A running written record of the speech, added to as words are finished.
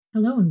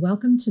Hello and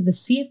welcome to the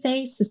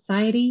CFA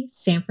Society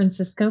San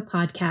Francisco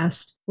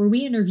podcast, where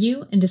we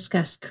interview and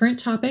discuss current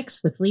topics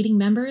with leading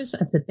members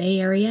of the Bay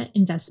Area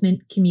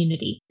investment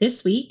community.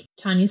 This week,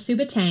 Tanya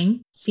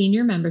Subatang,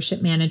 Senior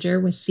Membership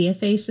Manager with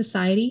CFA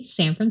Society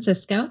San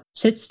Francisco,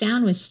 sits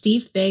down with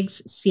Steve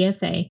Biggs,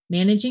 CFA,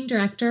 Managing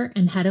Director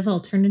and Head of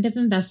Alternative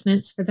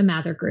Investments for the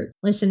Mather Group.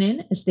 Listen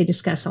in as they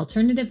discuss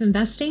alternative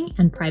investing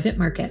and private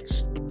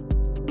markets.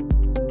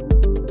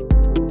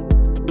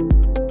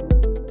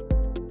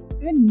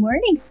 Good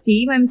morning,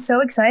 Steve. I'm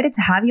so excited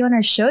to have you on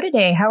our show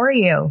today. How are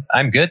you?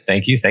 I'm good.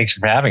 Thank you. Thanks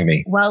for having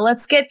me. Well,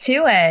 let's get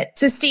to it.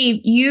 So,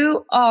 Steve,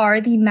 you are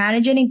the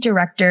Managing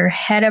Director,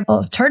 Head of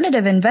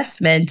Alternative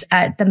Investments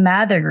at the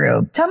Mather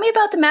Group. Tell me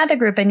about the Mather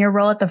Group and your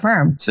role at the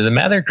firm. So the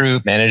Mather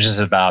Group manages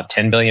about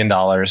 $10 billion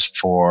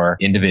for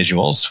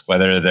individuals,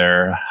 whether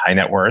they're high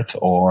net worth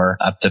or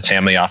up to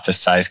family office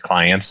size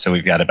clients. So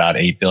we've got about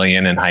 $8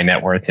 billion in high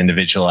net worth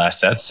individual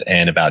assets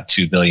and about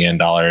 $2 billion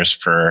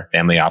for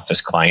family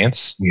office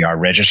clients. We are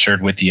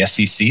registered with the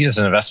SEC as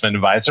an investment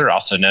advisor,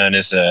 also known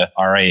as a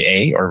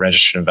RIA or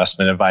registered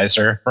investment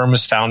advisor. The firm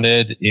was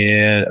founded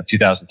in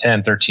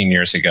 2010, 13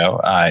 years ago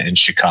in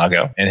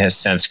Chicago, and has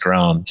since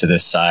grown to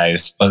this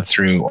size, both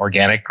through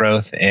organic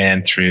growth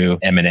and through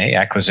M&A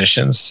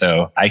acquisitions.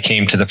 So I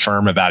came to the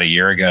firm about a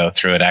year ago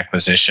through an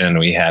acquisition.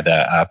 We had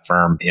a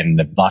firm in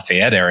the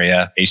Lafayette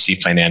area, AC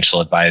Financial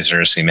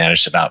Advisors. We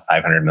managed about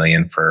 $500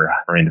 million for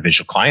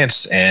individual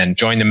clients and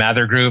joined the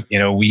Mather Group. You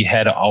know, we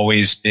had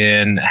always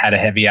had a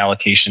heavy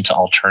allocation to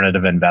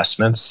alternative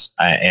investments.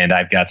 And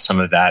I've got some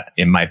of that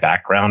in my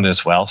background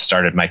as well.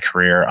 Started my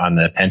career on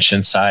the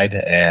pension side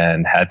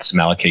and had some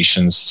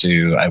allocations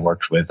I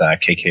worked with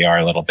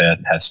KKR a little bit,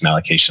 had some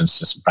allocations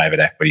to some private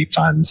equity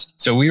funds.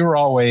 So we were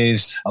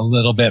always a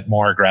little bit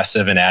more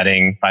aggressive in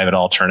adding private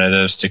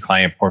alternatives to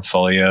client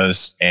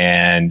portfolios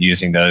and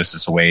using those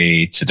as a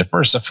way to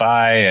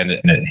diversify and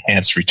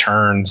enhance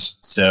returns.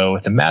 So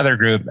with the Mather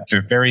Group,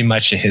 they're very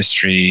much a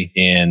history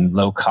in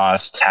low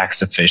cost,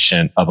 tax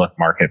efficient public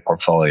market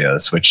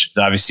portfolios, which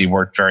obviously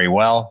worked very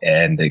well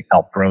and they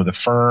helped grow the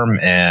firm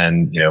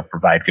and,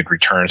 provide good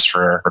returns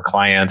for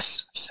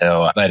clients.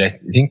 But I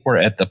think we're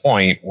at the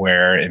point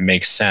where it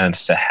makes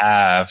sense to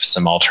have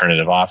some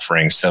alternative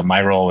offerings. So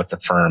my role with the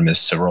firm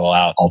is to roll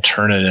out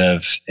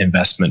alternative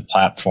investment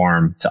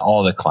platform to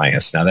all the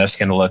clients. Now that's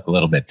going to look a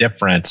little bit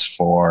different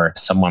for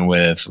someone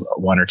with $1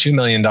 or $2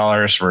 million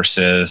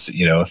versus,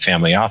 a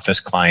family office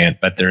client,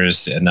 but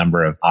there's a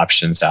number of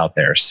options out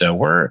there. So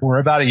we're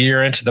about a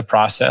year into the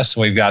process.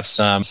 We've got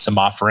some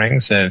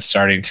offerings and it's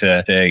starting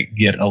to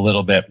get a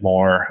little bit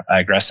more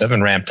aggressive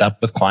and ramped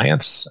up with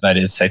clients. But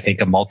it's, I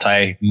think, a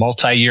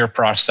multi-year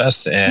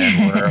process,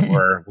 and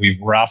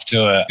we're off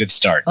to a good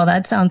start. Well,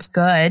 that sounds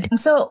good.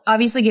 So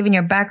obviously, given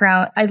your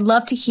background, I'd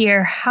love to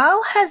hear,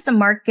 how has the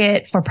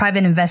market for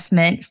private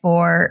investment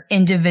for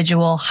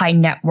individual high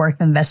net worth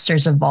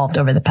investors evolved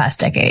over the past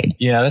decade?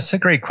 Yeah, that's a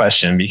great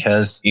question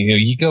because,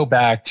 you go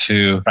back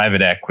to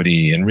private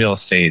equity and real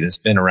estate has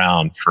been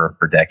around for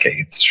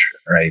decades,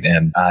 right?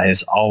 And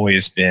has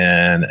always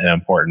been an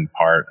important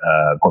part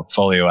of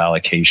portfolio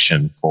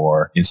allocation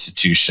for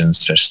institutions,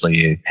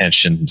 especially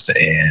pensions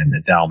and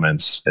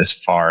endowments, as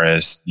far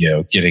as,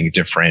 getting a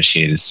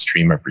differentiated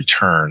stream of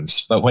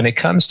returns. But when it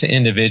comes to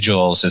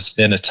individuals, it's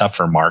been a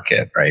tougher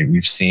market, right?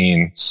 We've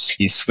seen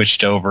he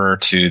switched over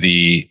to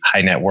the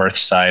high net worth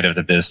side of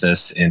the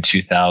business in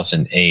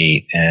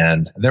 2008.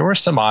 And there were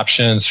some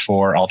options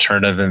for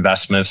alternative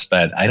investments,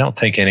 but I don't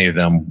think any of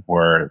them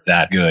were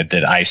that good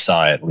that I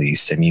saw, at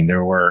least. I mean,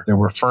 there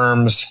were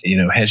firms,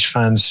 hedge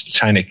funds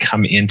trying to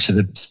come into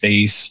the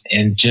space,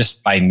 and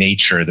just by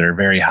nature, they're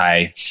very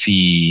high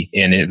fee,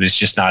 and it was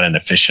just not an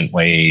efficient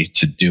way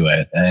to do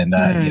it. And,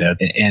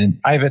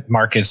 and private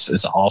markets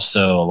is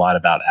also a lot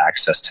about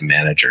access to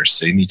managers.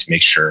 So you need to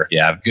make sure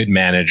you have good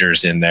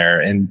managers in there.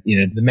 And,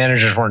 the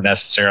managers weren't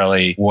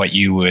necessarily what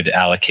you would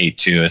allocate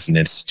to as an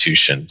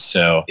institution.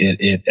 So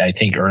I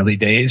think early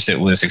days, it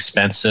was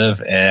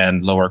expensive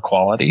and lower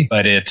quality,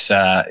 but it's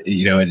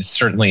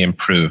certainly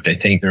improved. I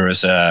think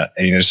there's a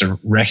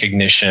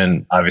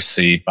recognition,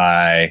 obviously,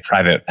 by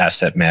private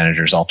asset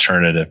managers,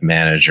 alternative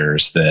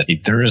managers, that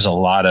there is a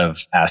lot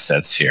of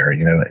assets here,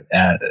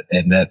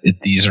 and that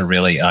these are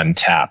really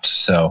untapped.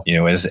 So,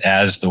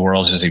 as the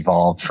world has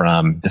evolved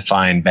from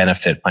defined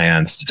benefit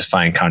plans to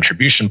defined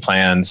contribution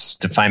plans,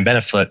 defined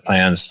benefit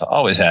plans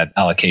always had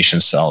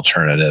allocations to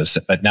alternatives,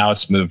 but now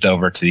it's moved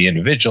over to the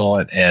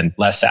individual, and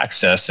less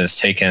access has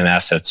taken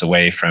assets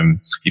away from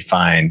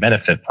defined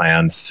benefit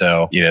plans.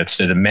 So,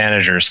 so the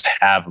managers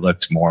have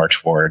looked more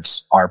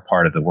towards our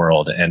part of the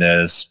world. And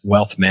as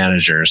wealth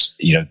managers,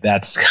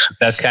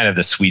 that's kind of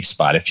the sweet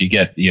spot. If you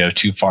get,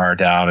 too far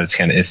down,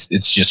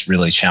 it's just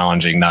really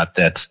challenging. Not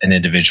that an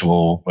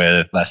individual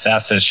with less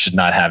assets should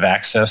not have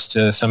access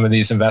to some of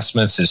these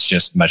investments. It's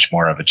just much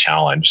more of a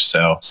challenge.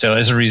 So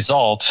as a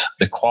result,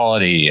 the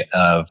quality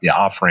of the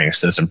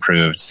offerings has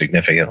improved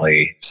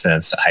significantly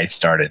since I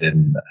started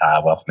in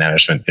wealth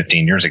management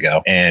 15 years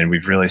ago. And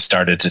we've really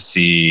started to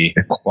see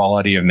the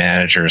quality of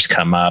managers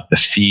come up. The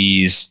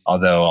fees fees,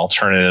 although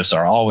alternatives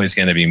are always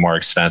going to be more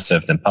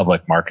expensive than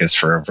public markets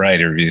for a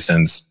variety of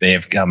reasons. They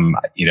have come,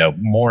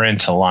 more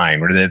into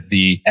line where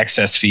the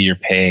excess fee you're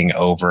paying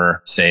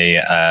over,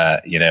 say,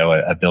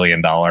 $1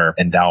 billion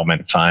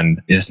endowment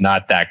fund is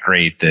not that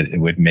great that it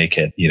would make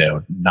it,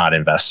 not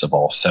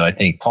investable. So I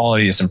think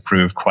quality has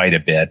improved quite a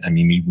bit. I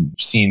mean, you've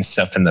seen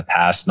stuff in the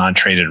past.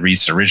 Non-traded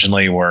REITs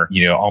originally were,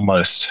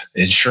 almost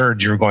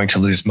insured you were going to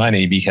lose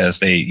money because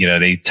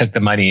they took the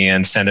money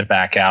in, sent it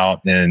back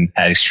out, and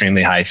had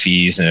extremely high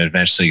fees and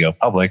eventually go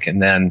public.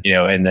 And then,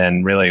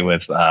 really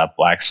with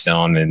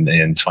Blackstone in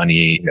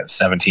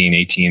 2017,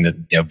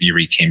 18,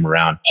 BREIT came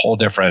around, whole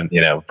different,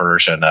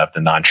 version of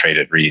the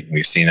non-traded REIT. And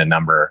we've seen a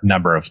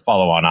number of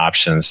follow-on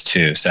options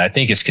too. So I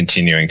think it's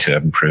continuing to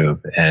improve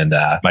and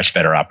much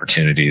better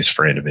opportunities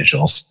for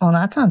individuals. Well,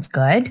 that sounds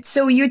good.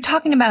 So you were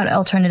talking about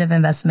alternative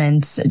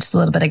investments just a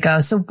little bit ago.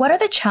 So what are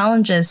the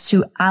challenges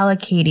to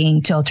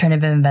allocating to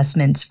alternative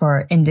investments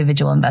for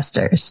individual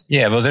investors?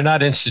 Yeah, well, they're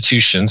not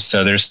institutions,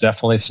 so there's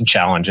definitely some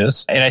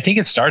challenges. And I think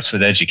it starts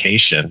with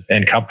education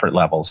and comfort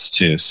levels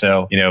too.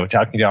 So,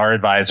 talking to our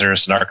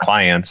advisors and our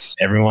clients,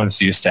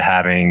 everyone's used to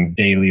having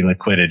daily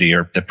liquidity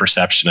or the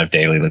perception of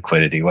daily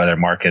liquidity. Whether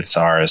markets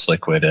are as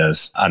liquid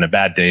as on a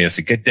bad day as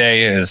a good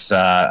day is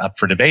up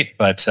for debate.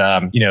 But,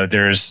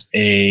 there's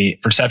a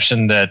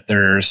perception that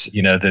there's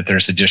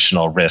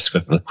additional risk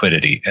with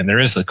liquidity. And there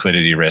is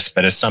liquidity risk,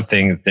 but it's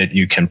something that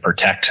you can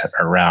protect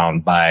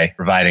around by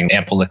providing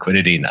ample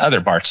liquidity in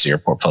other parts of your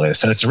portfolio.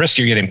 So it's a risk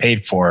you're getting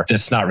paid for.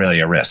 It's not really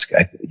a risk.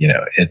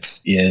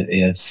 It's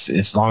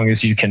as long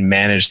as you can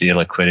manage the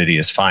liquidity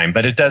is fine,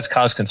 but it does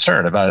cause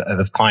concern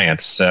of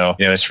clients. So,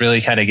 it's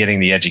really kind of getting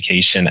the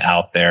education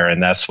out there.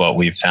 And that's what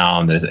we've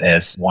found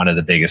as one of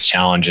the biggest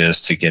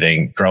challenges to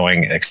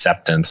growing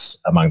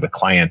acceptance among the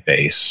client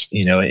base,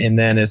 and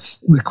then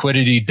it's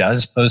liquidity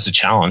does pose a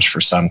challenge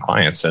for some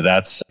clients. So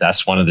that's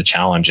one of the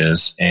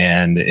challenges,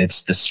 and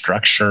it's the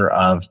structure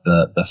of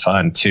the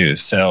fund too.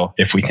 So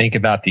if we think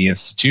about the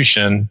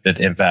institution that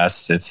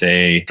invests, it's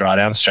a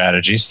drawdown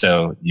strategy.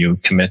 So you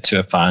commit to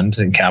a fund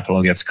and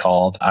capital gets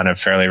called on a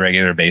fairly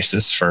regular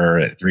basis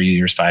for 3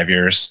 years, 5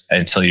 years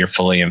until you're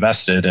fully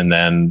invested. And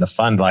then the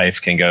fund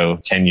life can go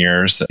 10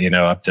 years,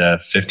 up to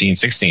 15,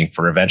 16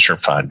 for a venture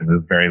fund, a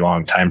very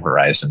long time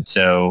horizon.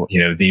 So,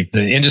 the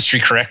industry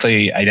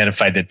correctly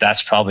identified that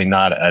that's probably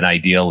not an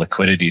ideal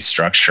liquidity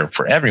structure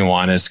for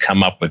everyone, has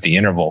come up with the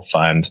interval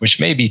fund, which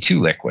may be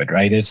too liquid,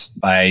 right? It's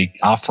by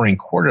offering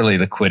quarterly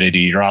liquidity,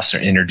 you're also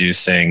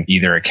introducing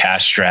either a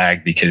cash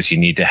drag because you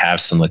need to have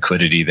some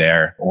liquidity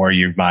there, or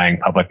you're buying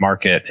public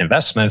market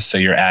investments. So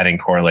you're adding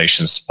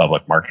correlations to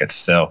public markets.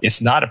 So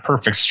it's not a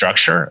perfect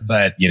structure,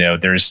 but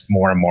there's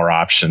more and more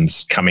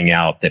options coming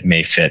out that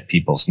may fit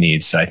people's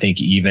needs. So I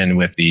think even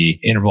with the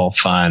interval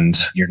fund,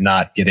 you're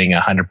not getting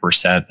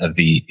 100% of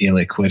the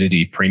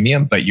illiquidity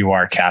premium, but you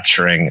are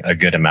capturing a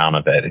good amount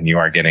of it, and you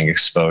are getting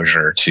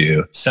exposure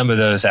to some of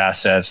those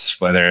assets,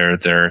 whether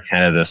they're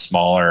kind of the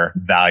smaller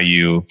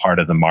value part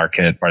of the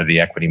market, part of the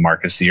equity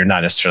markets that you're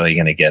not necessarily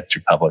going to get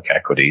through public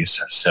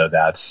equities. So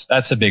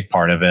that's a big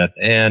part of it.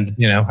 And,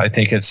 I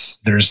think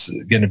there's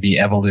going to be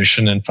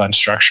evolution in fund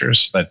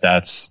structures, but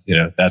that's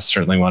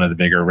certainly one of the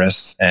bigger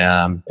risks.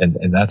 And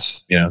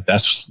that's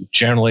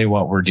generally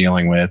what we're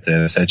dealing with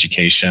is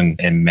education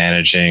and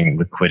managing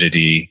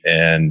liquidity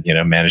and,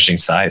 managing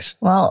size.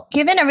 Well,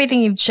 given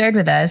everything you've shared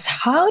with us,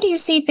 how do you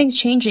see things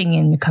changing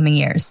in the coming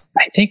years?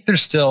 I think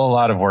there's still a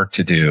lot of work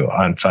to do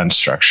on fund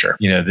structure.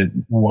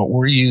 What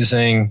we're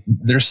using,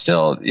 there's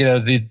still,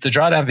 the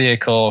drawdown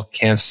vehicle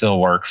can still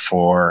work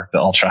for the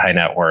ultra high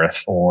net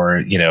worth or,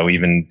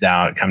 even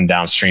come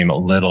downstream a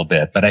little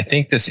bit. But I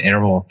think this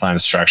interval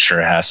fund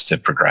structure has to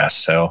progress.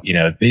 So,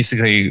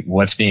 basically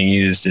what's being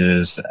used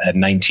is a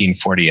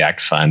 1940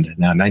 Act fund.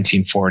 Now,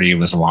 1940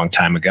 was a long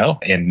time ago,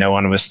 and no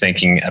one was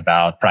thinking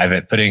about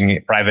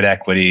putting private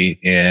equity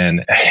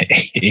in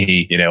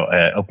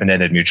a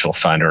open-ended mutual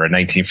fund or a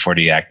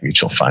 1940 Act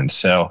mutual fund.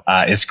 So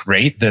it's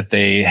great that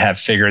they have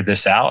figured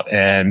this out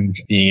and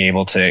being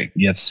able to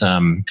get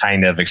some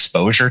kind of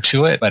exposure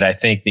to it. But I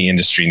think the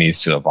industry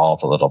needs to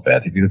evolve a little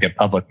bit. If you look at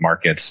public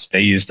markets,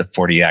 they used the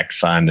 40 Act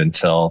fund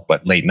until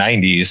late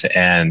 90s.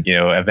 And,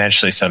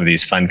 eventually some of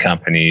these fund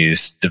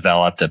companies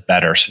developed a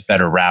better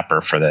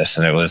wrapper for this.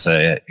 And it was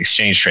a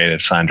exchange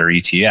traded fund or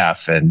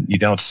ETF. And you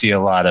don't see a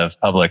lot of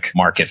public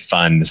market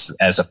funds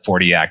as a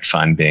 40 Act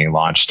fund being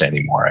launched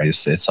anymore.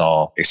 It's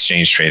all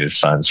exchange traded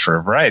funds for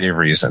a variety of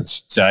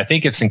reasons. So I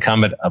think it's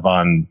incumbent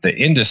upon the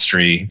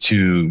industry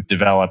to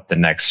develop the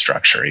next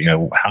structure.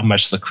 How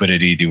much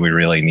liquidity do we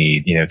really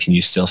need? Can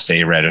you still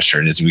stay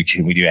registered?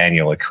 Can we do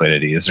annual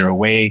liquidity? Is there a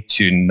way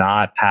to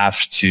not have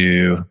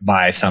to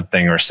buy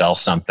something or sell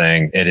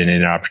something at an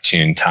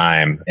inopportune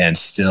time and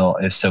still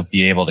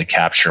be able to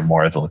capture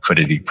more of the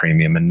liquidity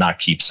premium and not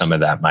keep some of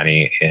that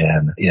money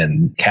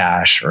in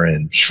cash or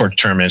in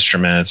short-term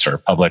instruments or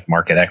public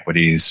market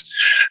equities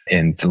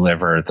and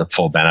deliver the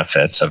full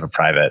benefits of a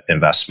private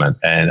investment?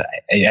 And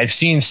I've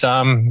seen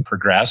some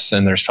progress,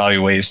 and there's probably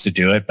ways to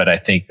do it, but I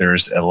think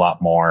there's a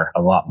lot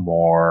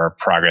more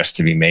progress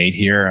to be made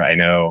here. I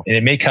know, and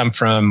it may come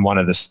from one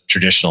of the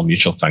traditional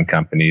mutual fund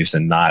companies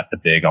and not the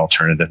big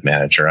alternative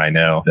manager. I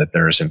know that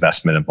there's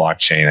investment in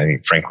blockchain. I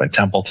think Franklin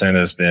Templeton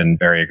has been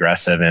very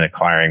aggressive in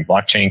acquiring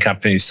blockchain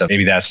companies. So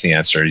maybe that's the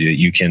answer.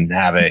 You can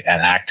have an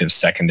active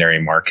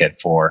secondary market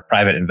for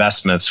private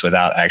investments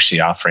without actually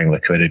offering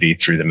liquidity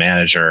through the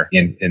manager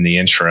in the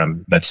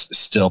interim, but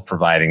still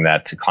providing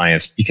that to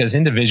clients, because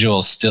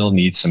individuals still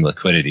need some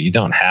liquidity. You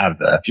don't have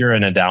if you're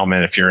an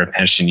endowment, if you're a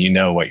pension, you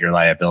know what your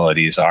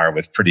liabilities are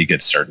with pretty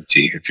good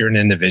certainty. If you're an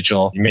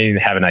individual, you may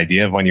have an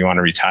idea of when you want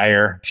to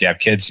retire. If you have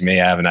kids, you may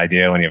have an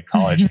idea when you have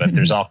college, but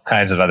there's all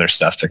kinds of other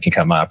stuff that can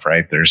come up,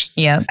 right? There's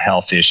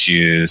health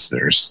issues,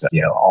 there's,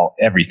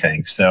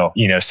 everything. So,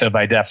 so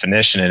by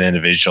definition, an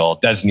individual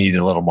does need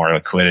a little more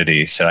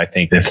liquidity. So I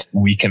think if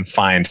we can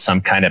find some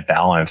kind of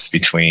balance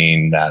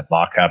between that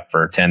lockup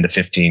for 10 to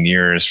 15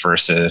 years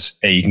versus,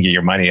 hey, you can get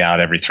your money out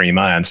every 3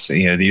 months,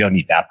 you don't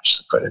need that much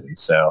liquidity.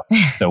 So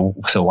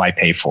why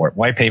pay for it?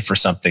 Why pay for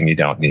something you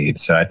don't need?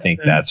 So I think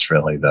that's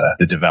really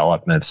the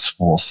developments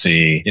we'll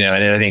see, and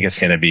I think it's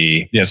going to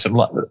be, there's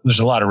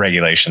a lot of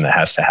regulation that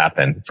has to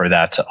happen for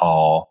that to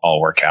all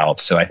work out.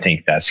 So I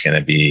think that's going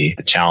to be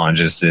the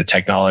challenge. Is the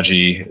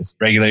technology, is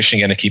regulation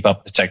going to keep up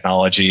with the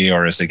technology,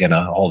 or is it going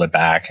to hold it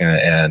back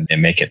and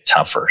make it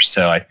tougher?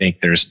 So I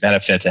think there's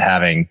benefit to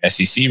having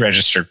SEC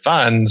registered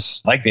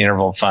funds like the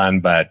interval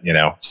fund, but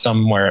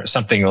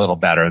something a little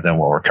better than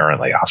what we're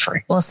currently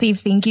offering. Well, Steve,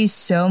 thank you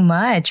so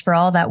much for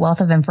all that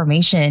wealth of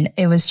information.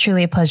 It was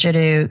truly a pleasure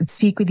to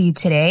speak with you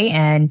today.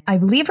 And I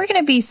believe we're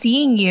going to be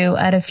seeing you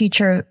at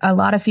a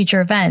lot of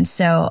future events.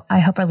 So I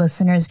hope our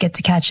listeners get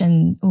to catch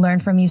and learn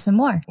from you some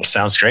more. Well,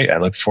 sounds great. I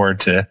look forward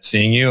to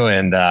seeing you,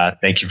 and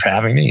thank you for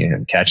having me,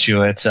 and catch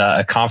you at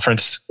a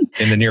conference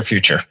in the near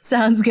future.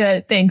 Sounds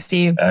good. Thanks,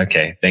 Steve.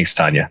 Okay. Thanks,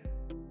 Tanya.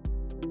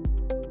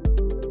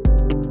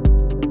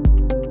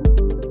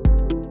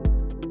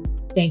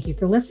 Thank you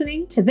for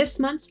listening to this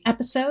month's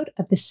episode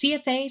of the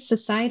CFA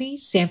Society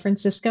San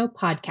Francisco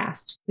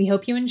podcast. We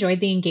hope you enjoyed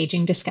the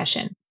engaging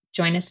discussion.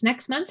 Join us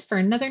next month for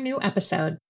another new episode.